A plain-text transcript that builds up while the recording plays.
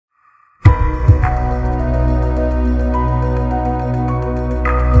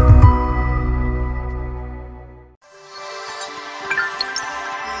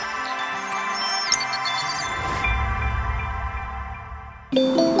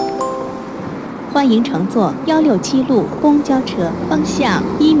欢迎乘坐167路公交车方向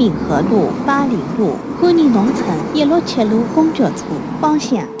伊敏河路巴林路。欢迎侬乘167路公交车方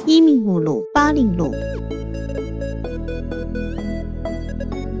向伊敏河路巴林路。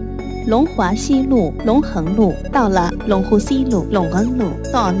龙华西路龙恒路到了龙华西路龙恒路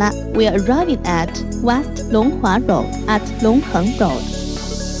到了 We are arriving at West 龙华 Road at 龙恒 Road。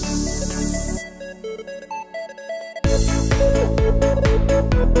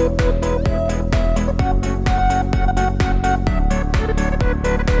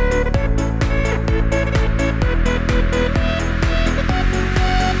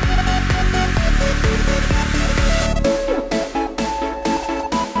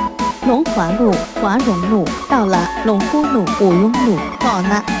龙华路华荣路到了龙湖路武庸路到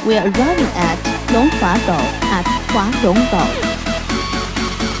了 We are arriving at 龙华 Road at 华荣 Road。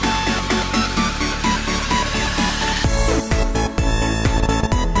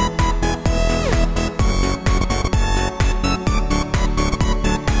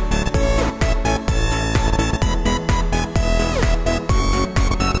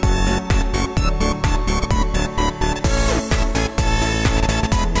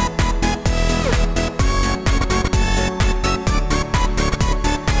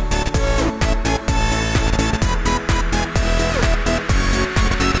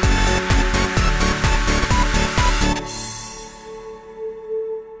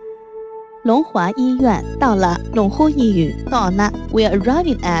龙华医院到了龙湖医院到了 We are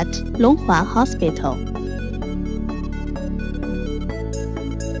arriving at 龙华 Hospital。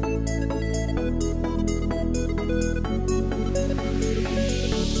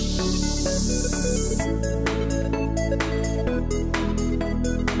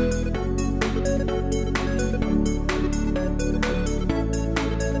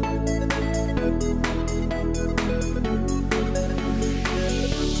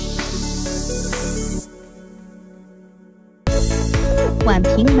宛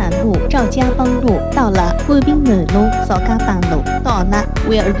平南路赵家浜路到了安平南路邵家浜路到了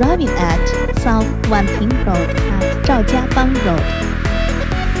We are arriving at South 宛平 Road at 赵家浜 Road。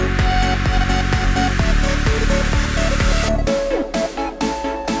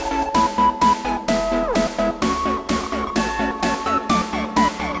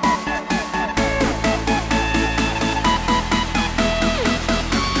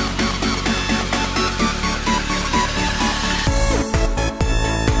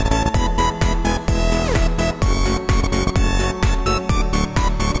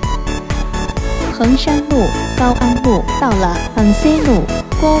衡山路高安路到了衡山路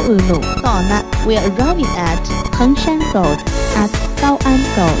高安路到了 We are arriving at 衡山 Road at 高安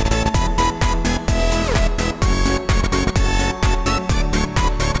Road。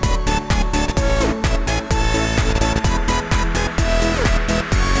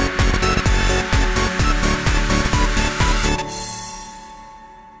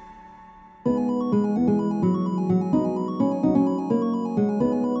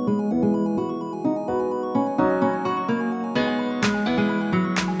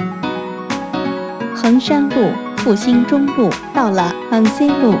衡山路复兴中路到了衡山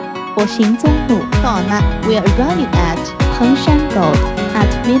路复兴中路到了 We are arriving at 衡山 Road at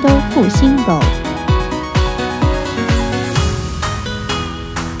Middle 复兴 Road。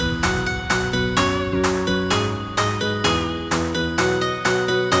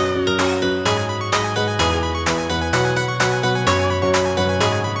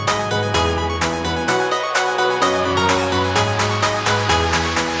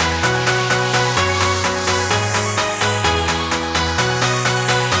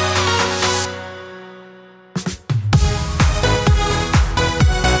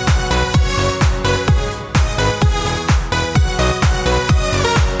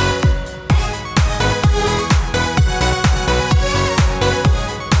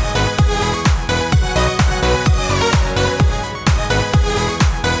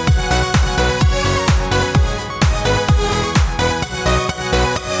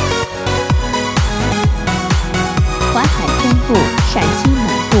陕西南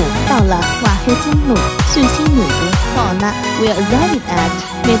路到了淮海中路陕西南路到了 We are arriving at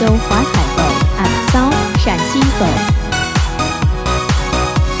Middle 淮海 Road at South 陕西 Road。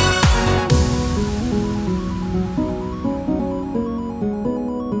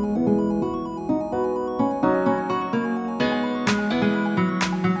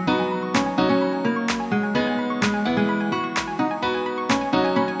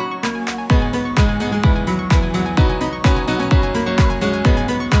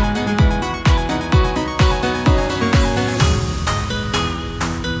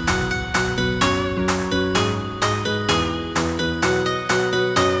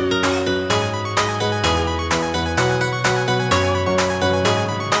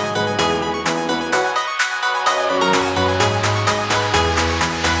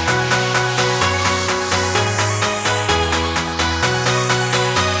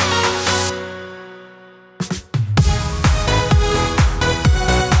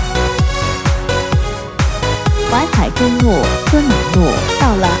淮海中路思南路，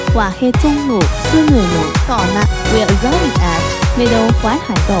到了淮海中路思南路，到了 We're arriving at Middle 淮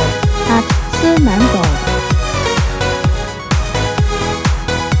海 Road at 思南 Road。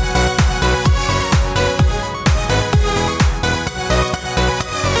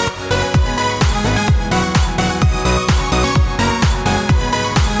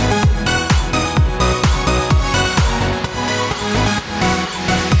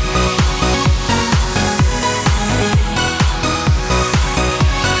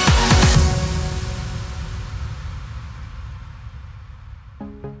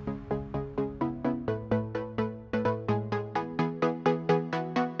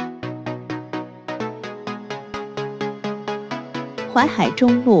淮海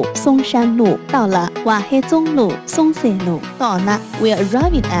中路松山路，到了淮海中路松山路，到了 We're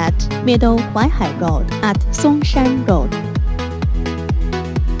arriving at Middle 淮海 Road at 松山 Road。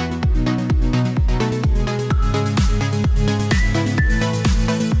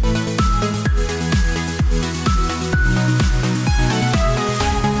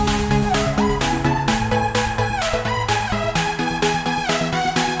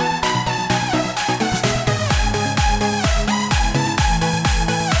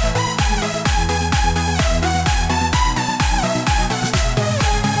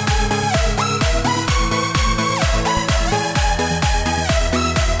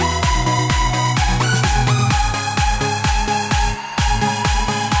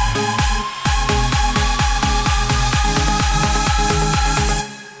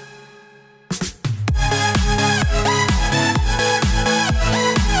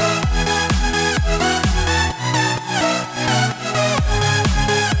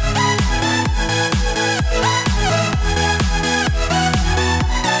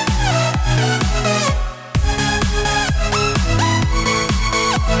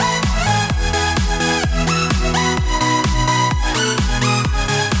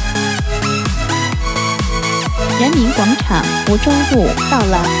人民广场福州路，到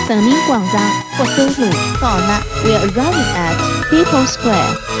了人民广场福州路，到了 We're arriving at People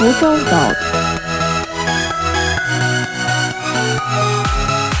Square 福州 Road。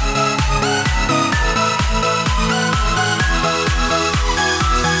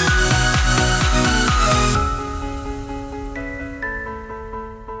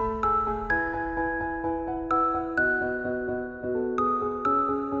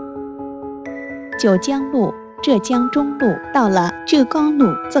九江路浙江中路，到了浙江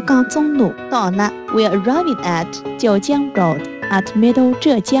路浙江中路，到了 We're arriving at 九江 Road at Middle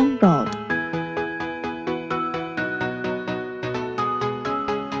浙江 Road。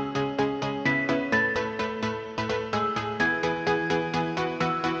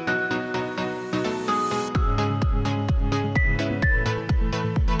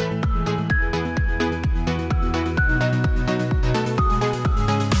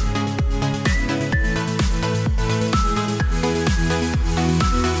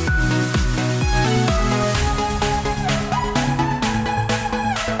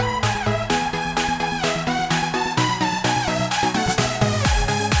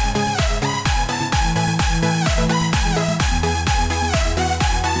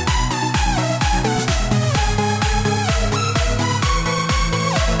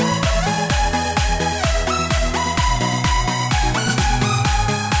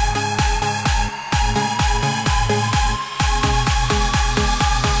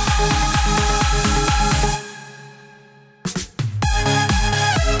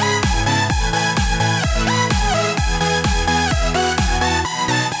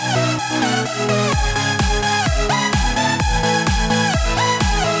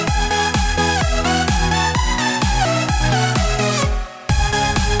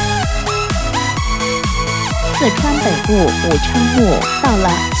四川北路武昌路，到了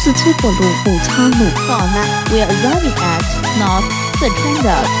四川北路武昌路，到了 We're arriving at North 四川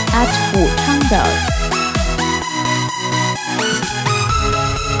Road at 武昌 Road。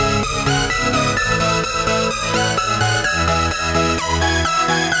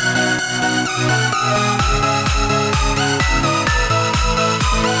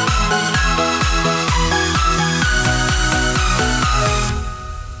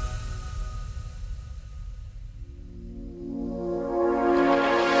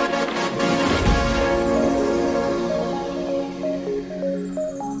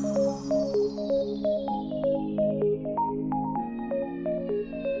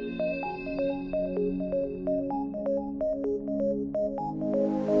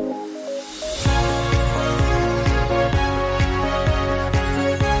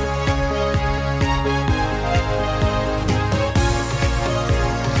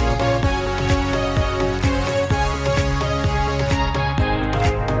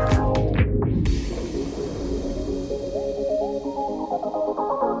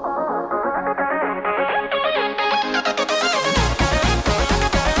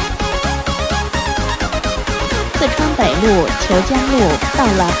路虬江路，到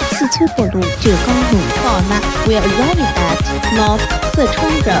了四川北路浙江路。到了 We are arriving at North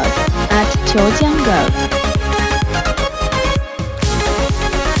Sichuan Road at 虬江Road。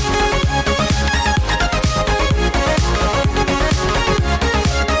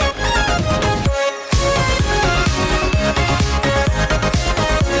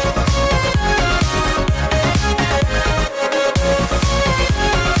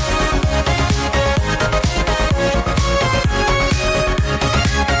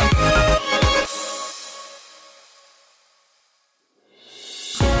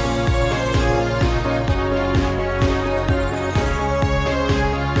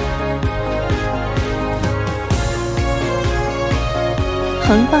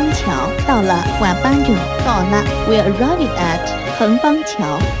横浜桥，到了晚班人，到了 We are arriving at 横浜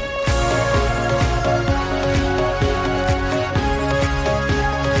桥。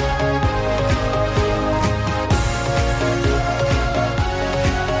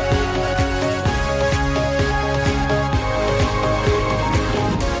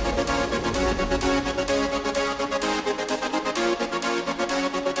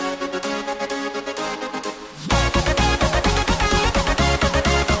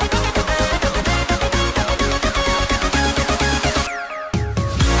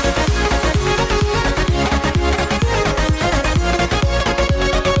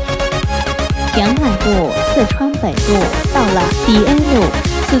田海路四川北路，到了第一路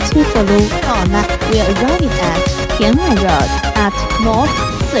四川北路，到了 We are arriving at 田海 Road at North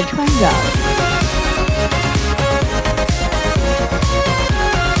四川 Road。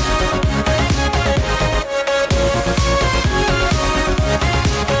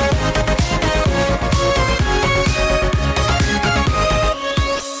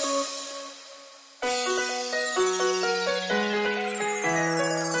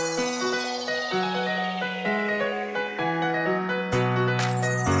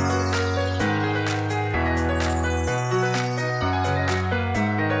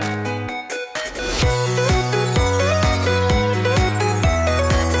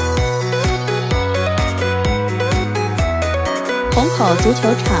虹口足球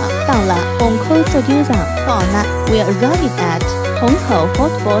场，到了虹口足球场，到了 We are arriving at 虹口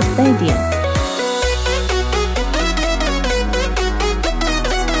Football Stadium。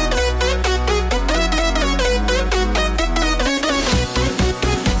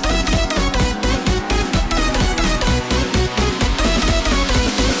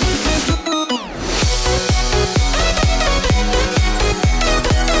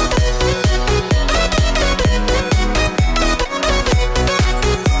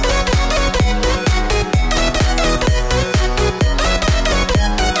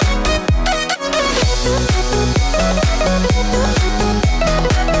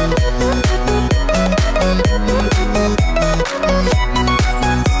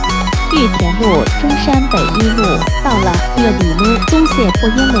玉田路中山北一路，到了岳里路中山北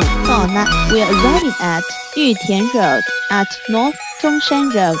一路，到了 We are arriving at 玉田 Road at North 中山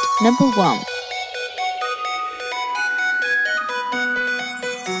Road No. 1。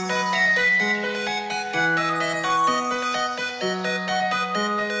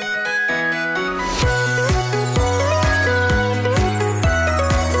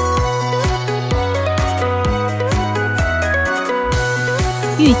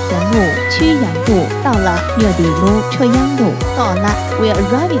玉田路曲阳路，到了岳里路车阳路，到了 We are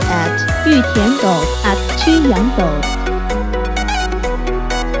arriving at 玉田 Road at 曲阳 Road。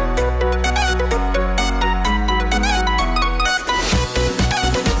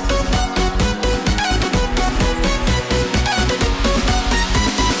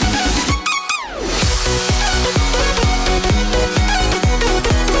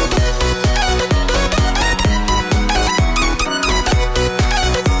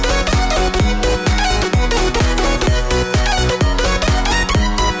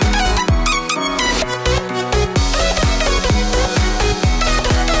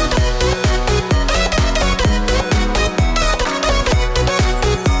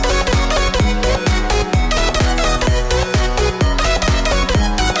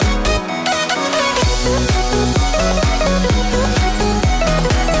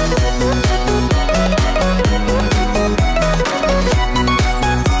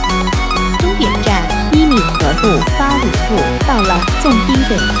路巴林路，到了纵堤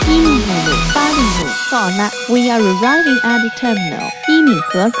的伊敏河路巴林路，到了 We are arriving at the terminal 伊敏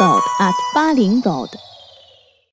河 Road at 巴林 Road。